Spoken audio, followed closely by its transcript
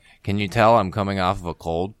Can you tell I'm coming off of a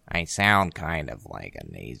cold? I sound kind of like a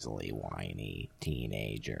nasally, whiny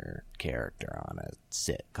teenager character on a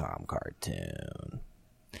sitcom cartoon.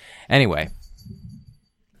 Anyway.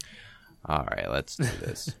 All right, let's do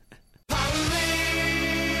this.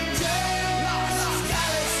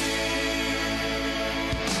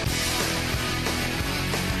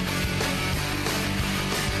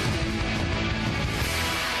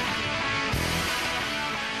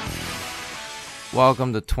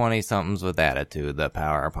 Welcome to 20-somethings with Attitude, the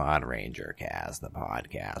Power Pod Ranger Cast, the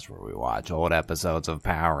podcast where we watch old episodes of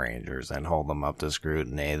Power Rangers and hold them up to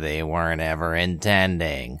scrutiny they weren't ever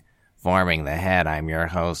intending. Forming the head, I'm your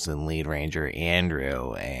host and lead ranger,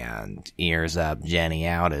 Andrew, and ears up, Jenny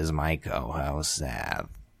out is my co-host, Seth.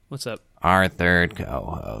 What's up? Our third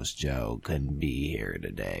co-host, Joe, couldn't be here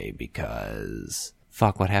today because...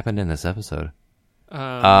 Fuck, what happened in this episode?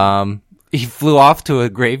 He flew off to a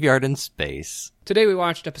graveyard in space. Today we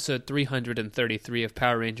watched episode 333 of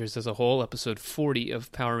Power Rangers as a whole, episode 40 of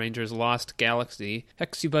Power Rangers Lost Galaxy,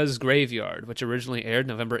 Hecuba's Graveyard, which originally aired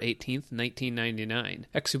November 18th, 1999.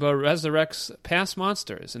 Hecuba resurrects past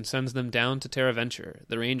monsters and sends them down to Terra Venture.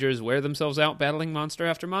 The Rangers wear themselves out battling monster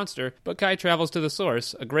after monster, but Kai travels to the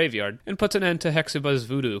source, a graveyard, and puts an end to Hecuba's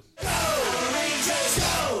voodoo.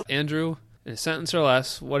 Andrew, in a sentence or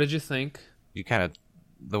less, what did you think? You kind of...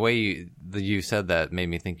 The way you said that made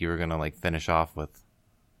me think you were going to like finish off with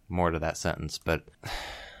more to that sentence. But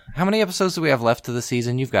how many episodes do we have left to the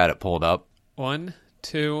season? You've got it pulled up. 1,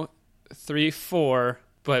 2, 3, 4.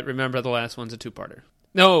 But remember, the last one's a two-parter.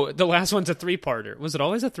 No, the last one's a three-parter. Was it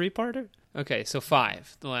always a three-parter? Okay, so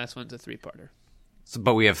 5. The last one's a three-parter. So,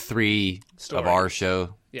 but we have 3 of our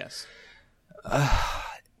show. Yes.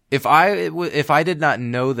 If I did not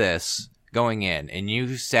know this going in, and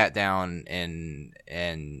you sat down and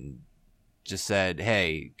just said,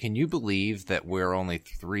 hey, can you believe that we're only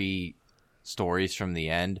 3 stories from the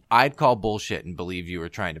end? I'd call bullshit and believe you were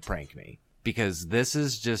trying to prank me. Because this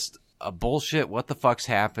is just a bullshit, what the fuck's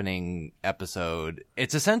happening episode.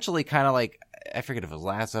 It's essentially kind of like, I forget if it was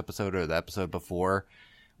last episode or the episode before,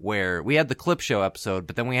 where we had the clip show episode,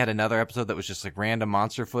 but then we had another episode that was just like random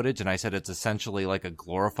monster footage, and I said it's essentially like a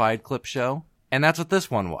glorified clip show. And that's what this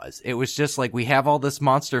one was. It was just like, we have all this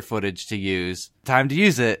monster footage to use, time to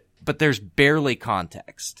use it, but there's barely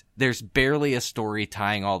context. There's barely a story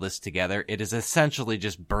tying all this together. It is essentially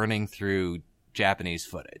just burning through Japanese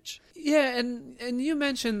footage. Yeah, and you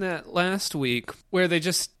mentioned that last week, where they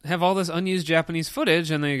just have all this unused Japanese footage,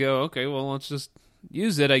 and they go, okay, well, let's just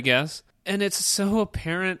use it, I guess. And it's so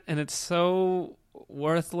apparent, and it's so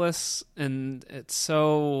worthless, and it's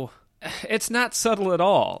not subtle at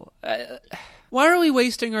all. Why are we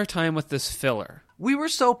wasting our time with this filler? We were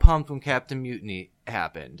so pumped when Captain Mutiny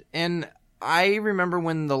happened. And I remember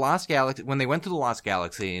when they went to the Lost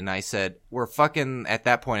Galaxy, and I said, we're fucking, at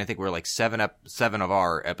that point, I think we're like 7 of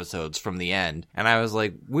our episodes from the end. And I was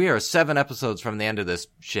like, we are 7 episodes from the end of this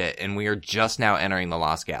shit, and we are just now entering the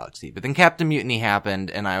Lost Galaxy. But then Captain Mutiny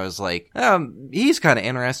happened, and I was like, he's kind of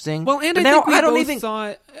interesting. Well, and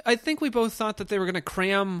I think we both thought that they were going to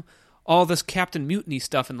cram all this Captain Mutiny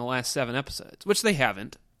stuff in the last 7 episodes, which they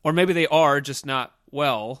haven't. Or maybe they are, just not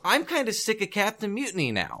well. I'm kind of sick of Captain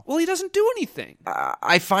Mutiny now. Well, he doesn't do anything.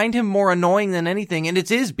 I find him more annoying than anything, and it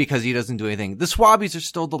is because he doesn't do anything. The Swabbies are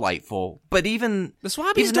still delightful, but even... The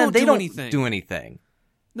Swabbies don't do anything.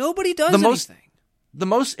 Nobody does anything. The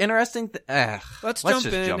most interesting... Let's jump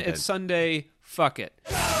in. It's Sunday. Fuck it.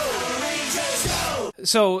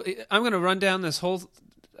 So, I'm going to run down this whole...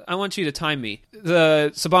 I want you to time me.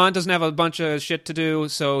 The Saban doesn't have a bunch of shit to do,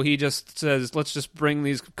 so he just says, let's just bring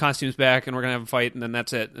these costumes back, and we're going to have a fight, and then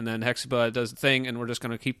that's it. And then Hecuba does the thing, and we're just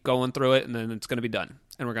going to keep going through it, and then it's going to be done.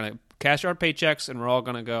 And we're going to cash our paychecks, and we're all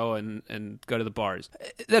going to go and go to the bars.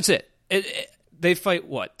 That's it. They fight,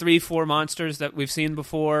 3-4 monsters that we've seen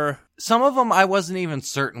before? Some of them I wasn't even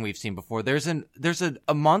certain we've seen before. There's a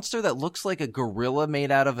monster that looks like a gorilla made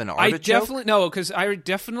out of an artichoke. I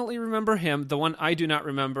definitely remember him. The one I do not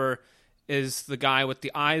remember is the guy with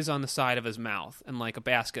the eyes on the side of his mouth and like a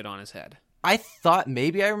basket on his head. I thought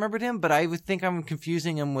maybe I remembered him, but I would think I'm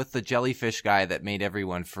confusing him with the jellyfish guy that made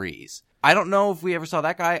everyone freeze. I don't know if we ever saw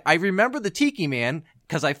that guy. I remember the Tiki Man,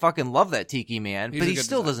 because I fucking love that Tiki Man, but he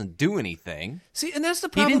still doesn't do anything. See, and that's the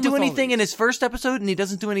problem. He didn't do anything in his first episode, and he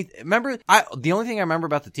doesn't do anything. Remember, the only thing I remember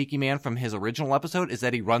about the Tiki Man from his original episode is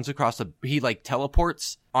that he runs across he like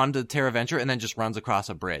teleports onto Terra Venture and then just runs across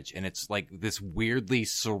a bridge, and it's like this weirdly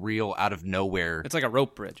surreal, out of nowhere. It's like a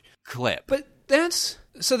rope bridge clip. But that's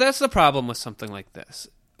the problem with something like this,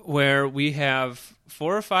 where we have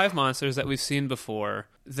 4 or 5 monsters that we've seen before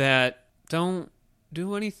that don't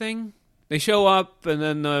do anything. They show up, and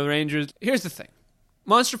then the Rangers... Here's the thing.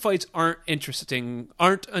 Monster fights aren't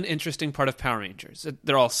an interesting part of Power Rangers.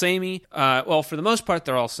 They're all samey. Well, for the most part,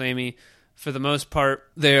 they're all samey. For the most part,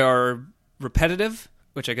 they are repetitive,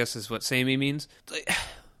 which I guess is what samey means.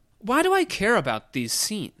 Why do I care about these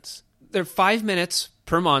scenes? They're 5 minutes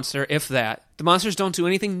per monster, if that. The monsters don't do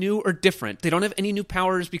anything new or different. They don't have any new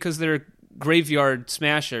powers because they're graveyard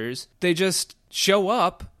smashers. They just show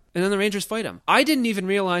up, and then the Rangers fight them. I didn't even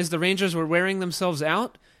realize the Rangers were wearing themselves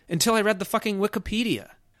out until I read the fucking Wikipedia.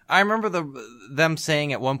 I remember them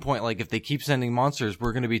saying at one point, like, if they keep sending monsters,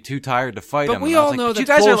 we're going to be too tired to fight them. But we all know that you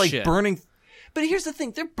guys bullshit. Are like burning. But here's the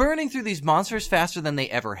thing: they're burning through these monsters faster than they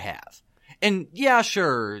ever have. And yeah,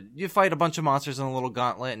 sure, you fight a bunch of monsters in a little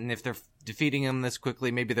gauntlet, and if they're defeating them this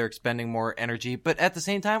quickly, maybe they're expending more energy. But at the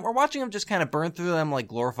same time, we're watching them just kind of burn through them like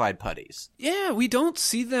glorified putties. Yeah, we don't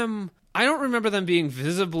see them. I don't remember them being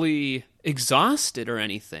visibly exhausted or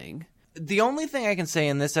anything. The only thing I can say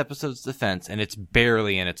in this episode's defense, and it's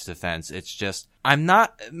barely in its defense, it's just, I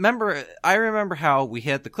remember how we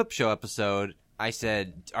had the clip show episode. I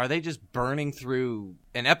said, are they just burning through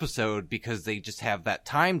an episode because they just have that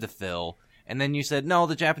time to fill? And then you said, no,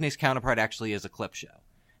 the Japanese counterpart actually is a clip show.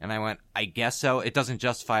 And I went, I guess so. It doesn't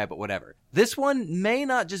justify it, but whatever. This one may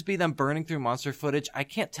not just be them burning through monster footage. I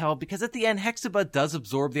can't tell, because at the end, Hexiba does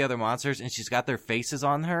absorb the other monsters, and she's got their faces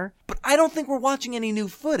on her. But I don't think we're watching any new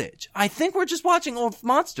footage. I think we're just watching old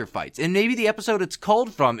monster fights. And maybe the episode it's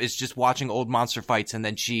culled from is just watching old monster fights, and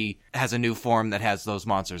then she has a new form that has those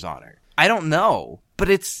monsters on her. I don't know. But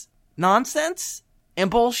it's nonsense and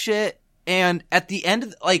bullshit. And at the end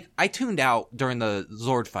of, I tuned out during the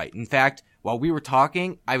Zord fight. In fact, while we were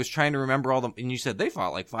talking, I was trying to remember all them, and you said they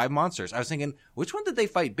fought like 5 monsters. I was thinking, which one did they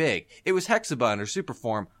fight big? It was Hexiba in her super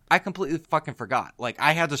form. I completely fucking forgot.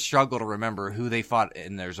 I had to struggle to remember who they fought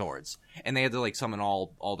in their Zords. And they had to, summon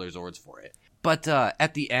all their Zords for it. But,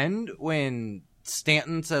 at the end, when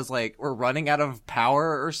Stanton says, we're running out of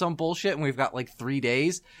power or some bullshit, and we've got, 3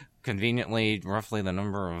 days, conveniently, roughly the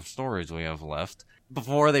number of stories we have left,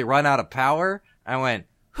 before they run out of power, I went,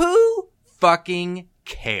 who fucking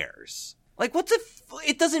cares?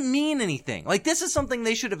 It doesn't mean anything. This is something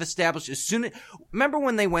they should have established as soon as... Remember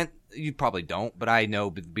when they went... You probably don't, but I know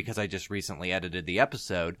because I just recently edited the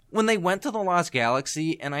episode. When they went to the Lost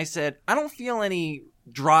Galaxy, and I said, I don't feel any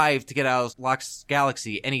drive to get out of Lost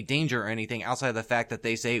Galaxy, any danger or anything outside of the fact that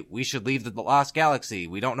they say, we should leave the Lost Galaxy.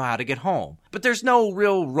 We don't know how to get home. But there's no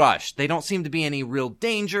real rush. They don't seem to be any real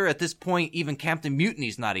danger. At this point, even Captain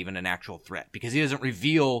Mutiny's not even an actual threat, because he doesn't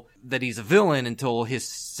reveal that he's a villain until his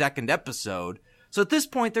 2nd episode. So at this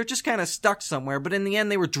point, they're just kind of stuck somewhere, but in the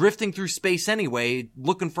end, they were drifting through space anyway,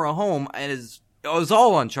 looking for a home, and it was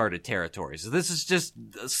all uncharted territory. So this is just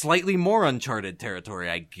slightly more uncharted territory,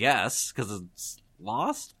 I guess, because it's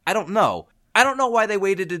Lost? I don't know. I don't know why they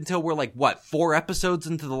waited until we're 4 episodes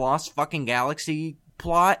into the Lost fucking Galaxy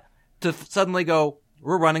plot to suddenly go,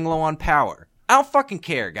 we're running low on power. I don't fucking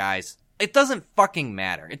care, guys. It doesn't fucking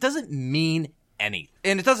matter. It doesn't mean anything.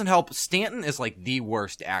 And it doesn't help. Stanton is the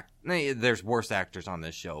worst there's worse actors on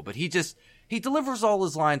this show, but he delivers all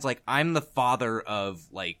his lines I'm the father of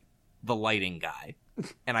the lighting guy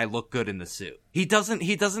and I look good in the suit. He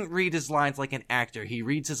doesn't read his lines like an actor. He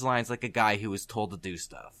reads his lines like a guy who was told to do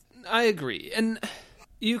stuff. I agree. And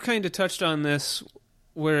you kind of touched on this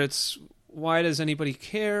where it's, why does anybody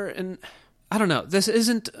care? And I don't know. This is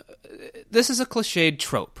a cliched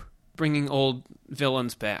trope, bringing old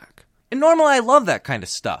villains back. And normally I love that kind of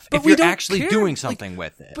stuff. But if you're actually doing something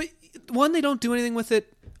with it. But one, they don't do anything with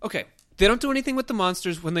it. Okay, they don't do anything with the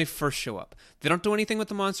monsters when they first show up. They don't do anything with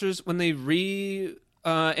the monsters when they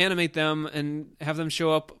animate them and have them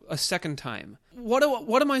show up a second time.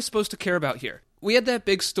 What am I supposed to care about here? We had that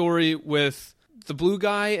big story with the blue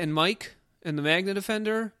guy and Mike and the Magna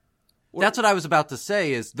Defender. That's what I was about to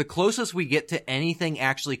say, is the closest we get to anything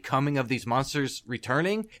actually coming of these monsters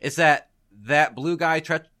returning is that blue guy,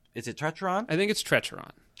 is it Tretron? I think it's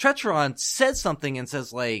Tretron. Tretron says something and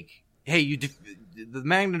says hey, the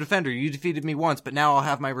Magna Defender, you defeated me once, but now I'll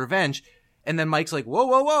have my revenge. And then Mike's like, whoa,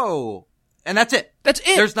 whoa, whoa. And that's it. That's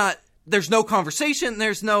it. There's no conversation. He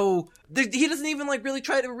doesn't even really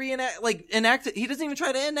try to enact it. He doesn't even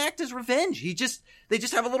try to enact his revenge. They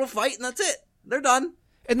just have a little fight and that's it. They're done.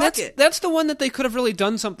 And that's the one that they could have really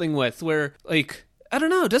done something with, where, I don't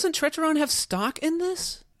know, doesn't Tretron have stock in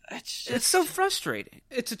this? It's so frustrating.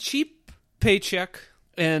 It's a cheap paycheck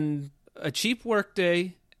and a cheap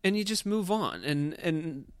workday, and you just move on.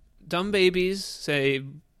 And dumb babies say,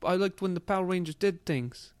 I liked when the Power Rangers did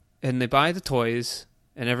things. And they buy the toys,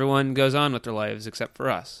 and everyone goes on with their lives except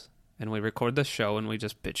for us. And we record the show, and we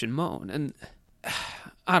just bitch and moan. And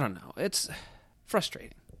I don't know. It's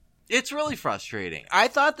frustrating. It's really frustrating. I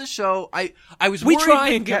thought the show, I was We worried try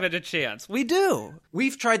that and give it a chance. We do.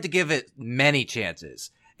 We've tried to give it many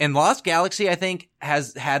chances. And Lost Galaxy, I think,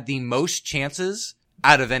 has had the most chances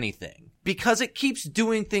out of anything. Because it keeps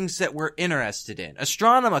doing things that we're interested in.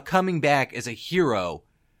 Astronema coming back as a hero,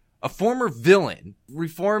 a former villain,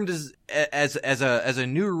 reformed as a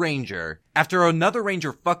new ranger, after another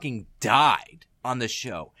ranger fucking died on the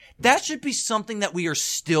show. That should be something that we are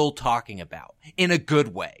still talking about, in a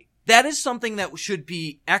good way. That is something that should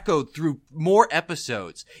be echoed through more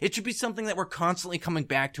episodes. It should be something that we're constantly coming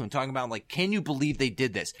back to and talking about, like, can you believe they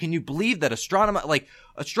did this? Can you believe that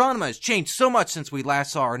Astronema has changed so much since we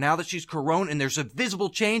last saw her, now that she's Corone and there's a visible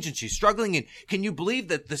change and she's struggling, and can you believe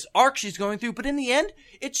that this arc she's going through? But in the end,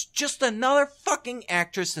 it's just another fucking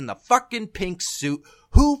actress in the fucking pink suit.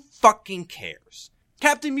 Who fucking cares?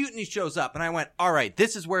 Captain Mutiny shows up, and I went, alright,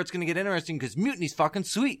 this is where it's gonna get interesting, because Mutiny's fucking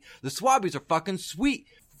sweet. The Swabbies are fucking sweet.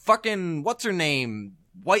 Fucking, what's her name?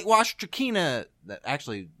 Whitewash Trakina.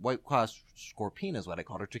 Actually, Whitewash Scorpina is what I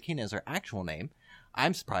called her. Trakina is her actual name.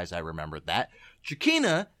 I'm surprised I remembered that.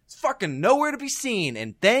 Trakina is fucking nowhere to be seen,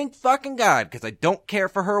 and thank fucking God, because I don't care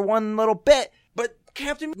for her one little bit. But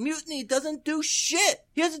Captain Mutiny doesn't do shit.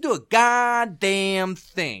 He doesn't do a goddamn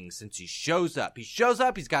thing since he shows up. He shows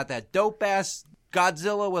up, he's got that dope-ass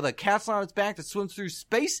Godzilla with a castle on its back that swims through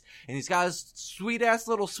space, and he's got his sweet-ass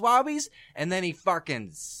little swabbies, and then he fucking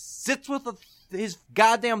sits with his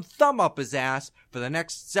goddamn thumb up his ass for the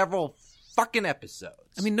next several fucking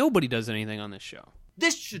episodes. I mean, nobody does anything on this show.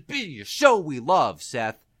 This should be a show we love,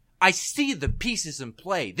 Seth. I see the pieces in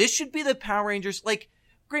play. This should be the Power Rangers. Like,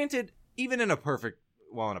 granted, even in a perfect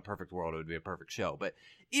world, it would be a perfect show, but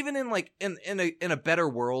even in a better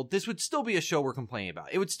world, this would still be a show we're complaining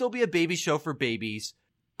about. It would still be a baby show for babies,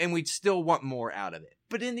 and we'd still want more out of it.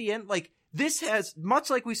 But in the end, like, this has, much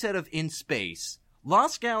like we said of In Space,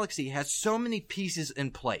 Lost Galaxy has so many pieces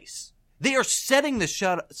in place. They are setting the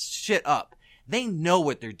shit up. They know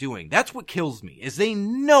what they're doing. That's what kills me, is they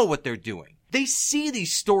know what they're doing. They see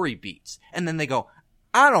these story beats, and then they go,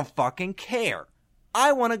 I don't fucking care.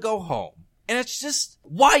 I want to go home. And it's just,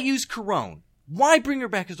 why use Corone? Why bring her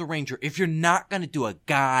back as a ranger if you're not going to do a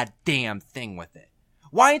goddamn thing with it?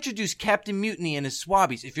 Why introduce Captain Mutiny and his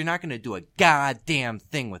swabbies if you're not going to do a goddamn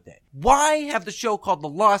thing with it? Why have the show called The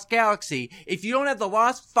Lost Galaxy if you don't have the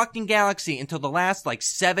Lost fucking Galaxy until the last,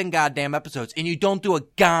 7 goddamn episodes and you don't do a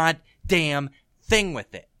goddamn thing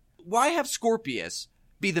with it? Why have Scorpius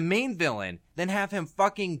be the main villain, then have him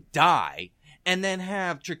fucking die, and then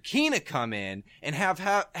have Trakina come in and have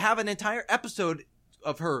an entire episode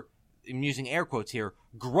of her, I'm using air quotes here,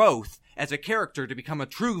 growth as a character to become a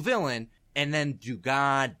true villain, and then do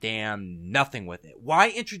goddamn nothing with it? Why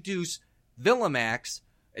introduce Villamax,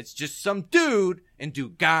 it's just some dude, and do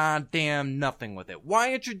goddamn nothing with it?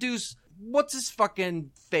 Why introduce, what's his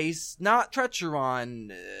fucking face, not Trecheron,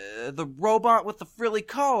 the robot with the frilly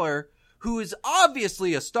collar, who is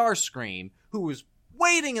obviously a Starscream, who was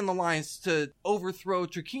waiting in the lines to overthrow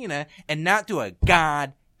Trakina, and not do a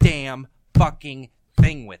goddamn fucking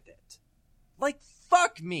thing with it? Like,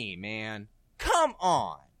 fuck me, man. Come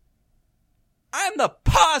on. I'm the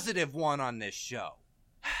positive one on this show.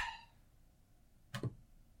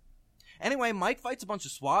 Anyway, Mike fights a bunch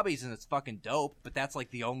of swabbies and it's fucking dope, but that's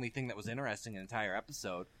like the only thing that was interesting in the entire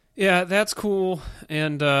episode. Yeah, that's cool.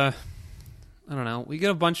 And, I don't know. We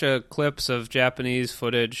get a bunch of clips of Japanese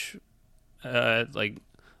footage, like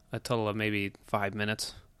a total of maybe 5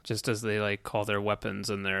 minutes, just as they call their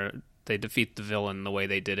weapons and they defeat the villain the way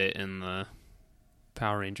they did it in the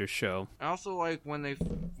Power Rangers show. I also like when they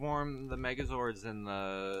form the Megazords and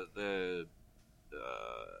the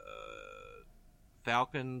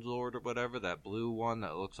Falcon Zord or whatever, that blue one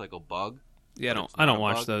that looks like a bug. Yeah, I don't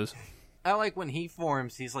watch those. I like when he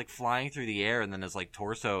forms, he's flying through the air and then his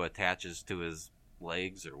torso attaches to his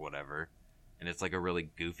legs or whatever. And it's a really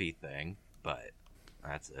goofy thing, but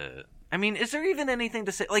that's it. I mean, is there even anything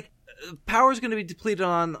to say? Power's going to be depleted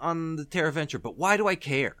on the Terra Venture, but why do I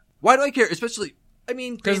care? Why do I care? Especially, I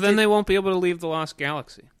mean... Because then they won't be able to leave the Lost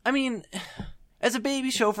Galaxy. I mean, as a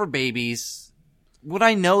baby show for babies, would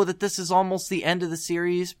I know that this is almost the end of the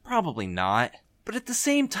series? Probably not. But at the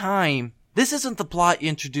same time, this isn't the plot you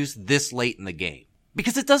introduced this late in the game.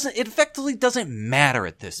 Because it effectively doesn't matter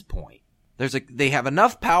at this point. They have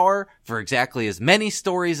enough power for exactly as many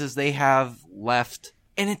stories as they have left,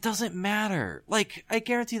 and it doesn't matter. I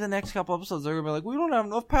guarantee the next couple episodes they're gonna be we don't have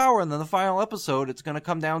enough power, and then the final episode, it's gonna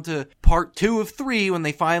come down to part 2 of 3 when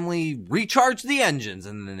they finally recharge the engines,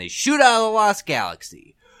 and then they shoot out of the Lost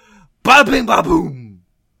Galaxy. Bada bing, bada boom!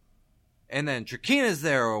 And then Trakina's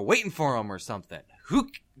there waiting for them or something.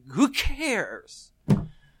 Who cares?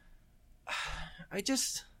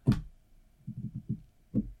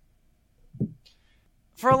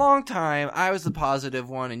 For a long time, I was the positive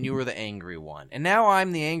one and you were the angry one. And now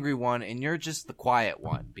I'm the angry one and you're just the quiet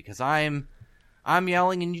one because I'm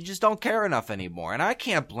yelling and you just don't care enough anymore. And I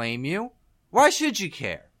can't blame you. Why should you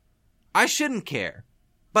care? I shouldn't care.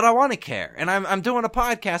 But I want to care. And I'm doing a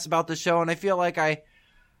podcast about the show and I feel like I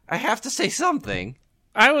have to say something.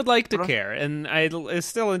 I would like to care, and I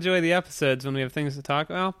still enjoy the episodes when we have things to talk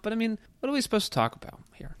about, but I mean, what are we supposed to talk about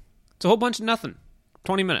here? It's a whole bunch of nothing.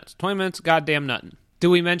 20 minutes. 20 minutes of goddamn nothing. Do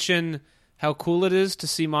we mention how cool it is to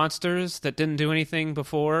see monsters that didn't do anything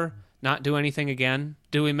before not do anything again?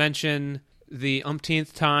 Do we mention the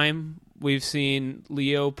umpteenth time we've seen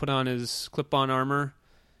Leo put on his clip-on armor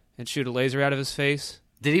and shoot a laser out of his face?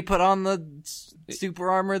 Did he put on the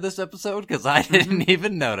super armor this episode? Because I didn't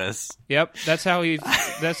even notice. Yep, that's how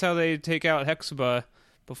they take out Hecuba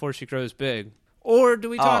before she grows big. Or do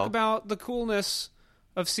we talk about the coolness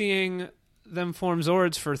of seeing them form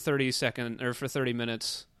Zords for 30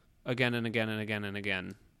 minutes again and again and again and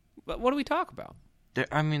again? But what do we talk about?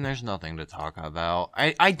 There's nothing to talk about.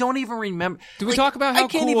 I don't even remember. Do we talk about how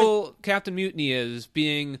cool Captain Mutiny is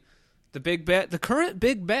being the big bad, the current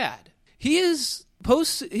big bad? He is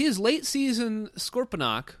late season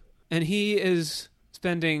Scorponok, and he is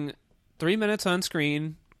spending 3 minutes on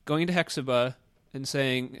screen going to Hecuba and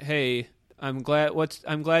saying, "Hey, I'm glad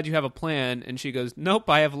you have a plan." And she goes,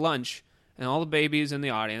 "Nope, I have lunch." And all the babies in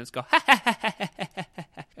the audience go, "Ha ha ha ha ha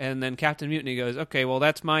ha." And then Captain Mutiny goes, "Okay, well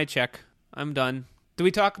that's my check. I'm done." Do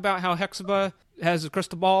we talk about how Hecuba has a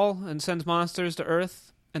crystal ball and sends monsters to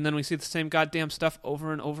Earth, and then we see the same goddamn stuff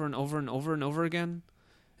over and over and over and over and over again?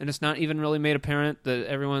 And it's not even really made apparent that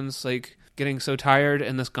everyone's like getting so tired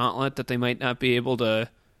in this gauntlet that they might be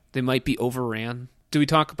overran. Do we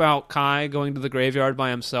talk about Kai going to the graveyard by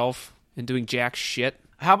himself and doing jack shit?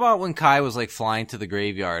 How about when Kai was like flying to the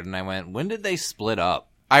graveyard and I went, when did they split up?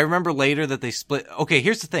 I remember later that they split. Okay,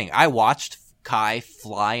 here's the thing. I watched Kai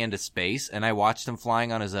fly into space and I watched him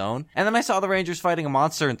flying on his own. And then I saw the Rangers fighting a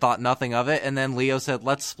monster and thought nothing of it. And then Leo said,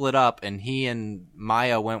 let's split up. And he and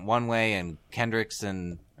Maya went one way and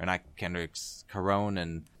Carone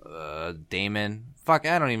and Damon. Fuck,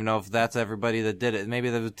 I don't even know if that's everybody that did it. Maybe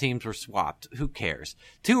the teams were swapped. Who cares?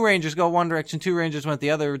 2 Rangers go one direction, 2 Rangers went the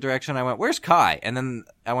other direction. I went, where's Kai? And then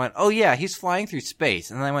I went, oh yeah, he's flying through space.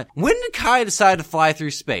 And then I went, when did Kai decide to fly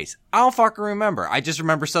through space? I don't fucking remember. I just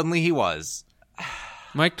remember suddenly he was.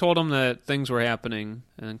 Mike told him that things were happening.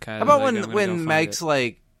 And Kai How about when Mike's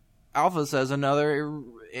like, Alpha says another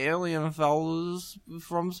alien fellows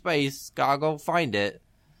from space, gotta go find it.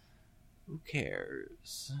 Who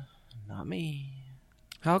cares? Not me.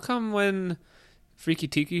 How come when Freaky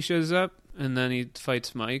Tiki shows up and then he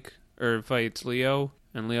fights Leo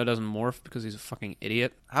and Leo doesn't morph because he's a fucking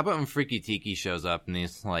idiot? How about when Freaky Tiki shows up and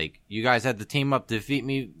he's like, you guys had to team up to defeat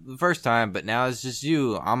me the first time, but now it's just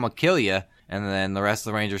you. I'm gonna kill you. And then the rest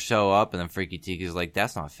of the Rangers show up and then Freaky Tiki's like,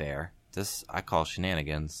 that's not fair. This I call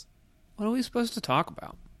shenanigans. What are we supposed to talk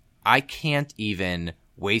about? I can't even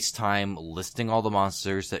waste time listing all the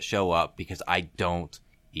monsters that show up because I don't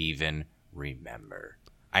even remember.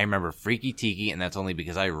 I remember Freaky Tiki, and that's only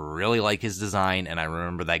because I really like his design, and I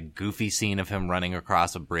remember that goofy scene of him running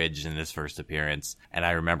across a bridge in his first appearance. And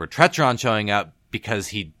I remember Tretron showing up because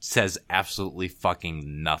he says absolutely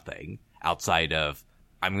fucking nothing outside of,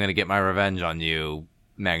 I'm gonna get my revenge on you,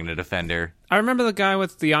 Magna Defender. I remember the guy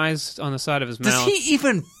with the eyes on the side of his mouth. Does he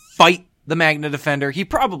even fight the Magna Defender? He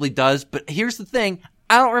probably does, but here's the thing.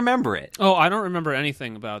 I don't remember it. Oh, I don't remember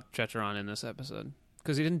anything about Tretron in this episode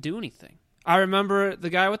because he didn't do anything. I remember the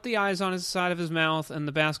guy with the eyes on his side of his mouth and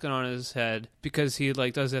the basket on his head because he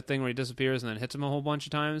like does that thing where he disappears and then hits him a whole bunch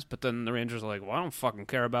of times. But then the Rangers are like, "Well, I don't fucking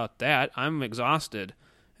care about that. I'm exhausted,"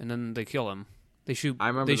 and then they kill him. They shoot. I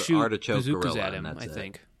remember they the shoot artichoke bazookas gorilla, at him. and I that's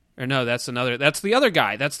think. Or no, that's the other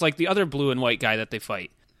guy. That's like the other blue and white guy that they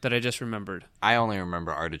fight that I just remembered. I only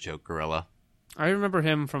remember Artichoke Gorilla. I remember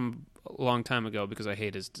him from a long time ago because I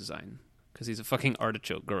hate his design because he's a fucking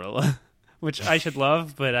artichoke gorilla, which I should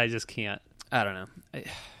love, but I just can't. I don't know.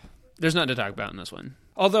 There's nothing to talk about in this one.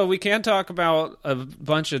 Although we can talk about a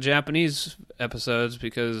bunch of Japanese episodes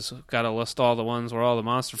because got to list all the ones where all the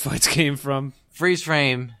monster fights came from. Freeze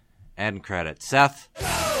frame and credit. Seth.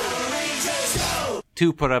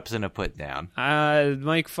 2 put-ups and a put-down.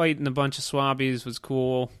 Mike fighting a bunch of swabbies was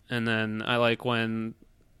cool. And then I like when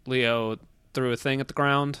Leo threw a thing at the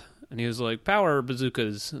ground and he was like, power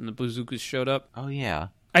bazookas, and the bazookas showed up. Oh, yeah.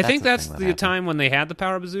 I think that's thing that the happened. time when they had the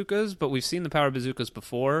power bazookas, but we've seen the power bazookas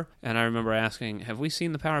before, and I remember asking, have we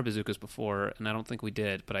seen the power bazookas before? And I don't think we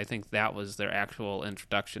did, but I think that was their actual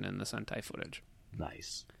introduction in the Sentai footage.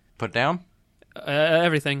 Nice. Put down?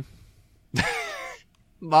 Everything.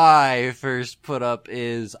 My first put up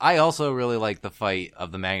is I also really like the fight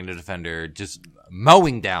of the Magna Defender just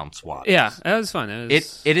mowing down SWAT. Yeah, that was fun. It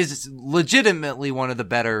is legitimately one of the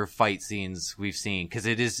better fight scenes we've seen because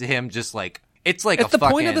it is him just like it's like at a the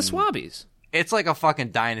fucking, point of the Swabbies. It's like a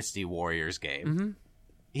fucking Dynasty Warriors game. Mm-hmm.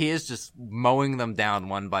 He is just mowing them down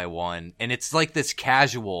one by one, and it's like this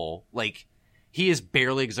casual, like he is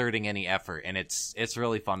barely exerting any effort, and it's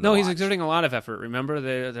really fun. No, to he's watch. exerting a lot of effort. Remember,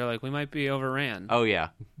 they're like, we might be overran. Oh yeah,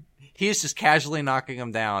 he is just casually knocking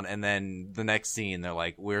them down, and then the next scene, they're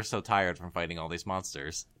like, "We're so tired from fighting all these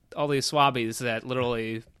monsters." All these Swabbies that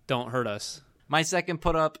literally don't hurt us. My second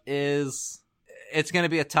put up is it's going to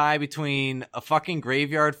be a tie between a fucking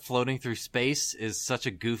graveyard floating through space is such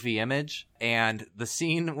a goofy image, and the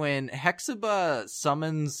scene when Hexiba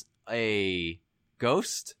summons a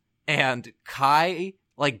ghost and Kai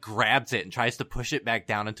like grabs it and tries to push it back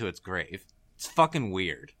down into its grave. It's fucking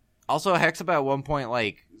weird. Also, Hexiba at one point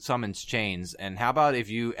like summons chains, and how about if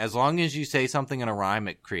you, as long as you say something in a rhyme,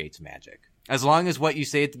 it creates magic. As long as what you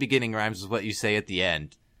say at the beginning rhymes with what you say at the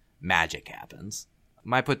end, magic happens.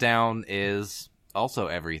 My put down is also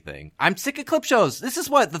everything. I'm sick of clip shows. This is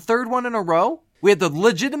what, the third one in a row? We had the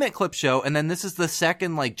legitimate clip show, and then this is the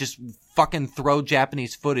second, like, just fucking throw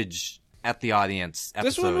Japanese footage at the audience episode.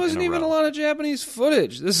 This one wasn't even a lot of Japanese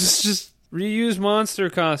footage. This is just reused monster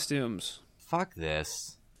costumes. Fuck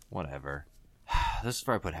this. Whatever. This is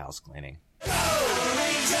where I put house cleaning.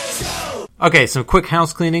 Okay, some quick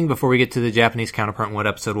house cleaning before we get to the Japanese counterpart and what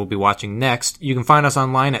episode we'll be watching next. You can find us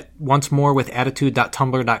online at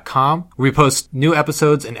oncemorewithattitude.tumblr.com. We post new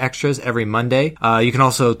episodes and extras every Monday. You can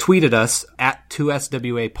also tweet at us at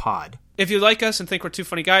 2SWApod. If you like us and think we're two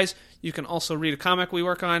funny guys, you can also read a comic we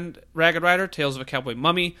work on, Ragged Rider, Tales of a Cowboy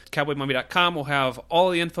Mummy. CowboyMummy.com will have all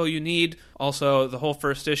the info you need. Also, the whole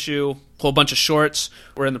first issue, a whole bunch of shorts.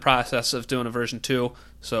 We're in the process of doing a version 2,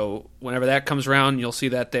 so whenever that comes around, you'll see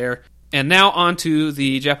that there. And now on to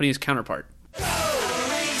the Japanese counterpart.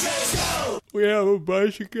 We have a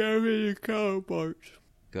bunch of Japanese counterparts.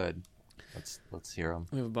 Good. Let's hear them.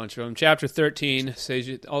 We have a bunch of them. Chapter 13,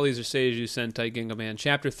 Seiju, all these are Seiju Sentai Gingaman.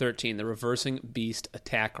 Chapter 13, the Reversing Beast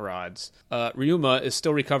Attack Rods. Ryuma is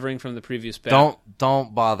still recovering from the previous battle.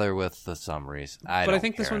 Don't bother with the summaries. But I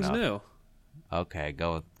think this one's new. Okay,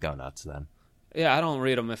 go nuts then. Yeah, I don't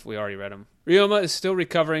read them if we already read them. Ryuma is still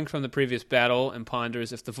recovering from the previous battle and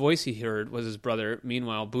ponders if the voice he heard was his brother.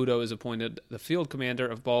 Meanwhile, Budo is appointed the field commander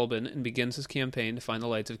of Balban and begins his campaign to find the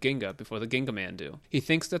lights of Ginga before the Gingaman do. He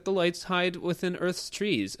thinks that the lights hide within Earth's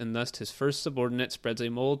trees, and thus his first subordinate spreads a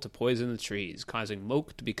mold to poison the trees, causing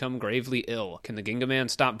Moke to become gravely ill. Can the Gingaman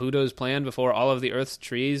stop Budo's plan before all of the Earth's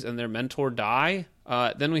trees and their mentor die?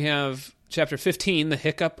 Then we have Chapter 15, The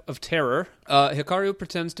Hiccup of Terror. Hikaru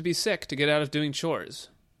pretends to be sick to get out of doing chores.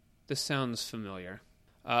 This sounds familiar.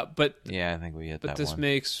 But yeah, I think we hit that one. But this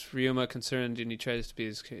makes Ryuma concerned, and he tries to be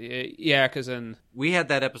his... Yeah, because then... We had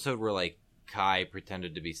that episode where, like, Kai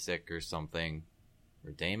pretended to be sick or something.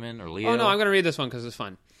 Or Damon, or Leo. Oh, no, I'm going to read this one because it's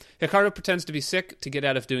fun. Hikaru pretends to be sick to get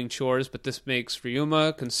out of doing chores, but this makes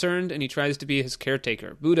Ryuma concerned, and he tries to be his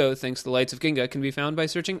caretaker. Budo thinks the lights of Ginga can be found by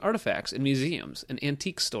searching artifacts in museums and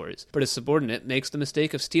antique stores, but his subordinate makes the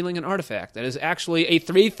mistake of stealing an artifact that is actually a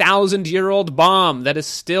 3,000-year-old bomb that is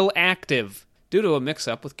still active. Due to a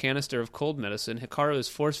mix-up with canister of cold medicine, Hikaru is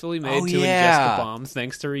forcefully made to ingest the bomb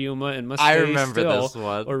thanks to Ryuma and must stay still this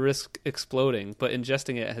one. or risk exploding, but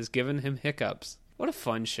ingesting it has given him hiccups. What a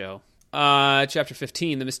fun show. Chapter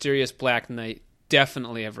 15, The Mysterious Black Knight.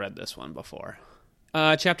 Definitely have read this one before.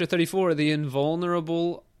 Chapter 34, The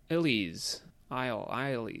Invulnerable Iles.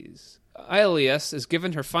 Iles is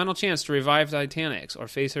given her final chance to revive Titanics or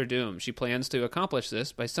face her doom. She plans to accomplish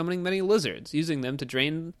this by summoning many lizards, using them to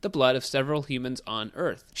drain the blood of several humans on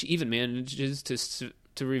Earth. She even manages to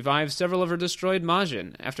revive several of her destroyed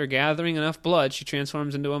Majin. After gathering enough blood, she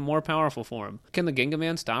transforms into a more powerful form. Can the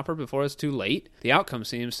Gingaman stop her before it's too late? The outcome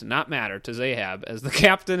seems to not matter to Zahab, as the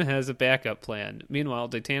captain has a backup plan. Meanwhile,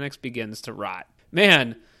 Titanics begins to rot.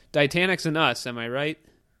 Man, Titanics and us, am I right?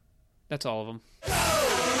 That's all of them.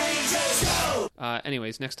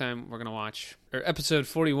 Anyways, next time we're going to watch episode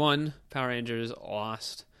 41, Power Rangers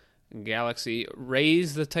Lost Galaxy,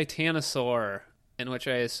 Raise the Titanosaur, in which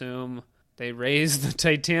I assume they raise the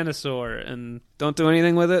Titanosaur and don't do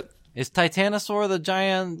anything with it. Is Titanosaur the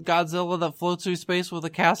giant Godzilla that floats through space with a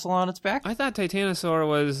castle on its back? I thought Titanosaur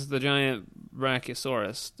was the giant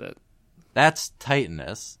Brachiosaurus that That's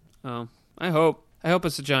Titanus. Oh, I hope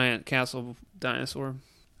it's a giant castle dinosaur.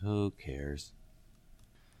 Who cares?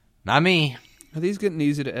 Not me. Are these getting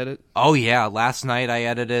easy to edit? Oh yeah, last night I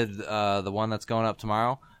edited the one that's going up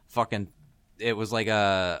tomorrow. It was like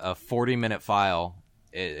a 40-minute file.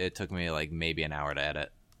 It took me like maybe an hour to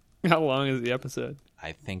edit. How long is the episode?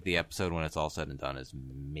 I think the episode, when it's all said and done, is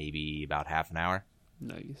maybe about half an hour.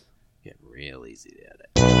 Nice. Get real easy to edit.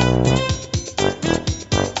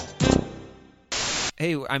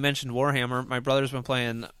 Hey, I mentioned Warhammer. My brother's been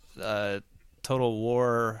playing Total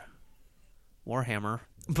War Warhammer.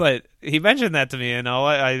 But he mentioned that to me, and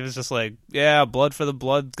I was just like, yeah, blood for the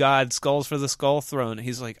blood god, skulls for the skull throne.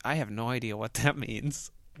 He's like, I have no idea what that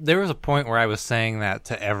means. There was a point where I was saying that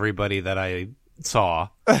to everybody that I saw,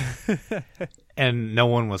 and no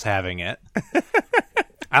one was having it.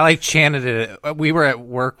 I like chanted it. We were at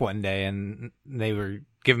work one day, and they were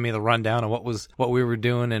giving me the rundown of what we were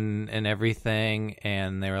doing and everything,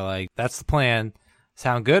 and they were like, "That's the plan.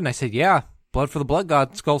 Sound good?" And I said, "Yeah, blood for the blood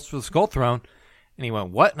god, skulls for the skull throne." And he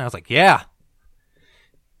went, "What?" And I was like, "Yeah."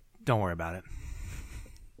 Don't worry about it.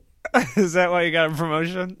 Is that why you got a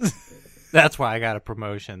promotion? That's why I got a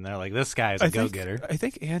promotion. They're like, this guy is a go-getter. I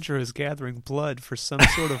think Andrew is gathering blood for some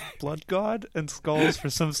sort of blood god and skulls for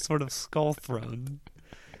some sort of skull throne.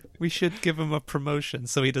 We should give him a promotion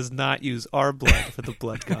so he does not use our blood for the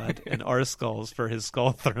blood god and our skulls for his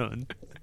skull throne.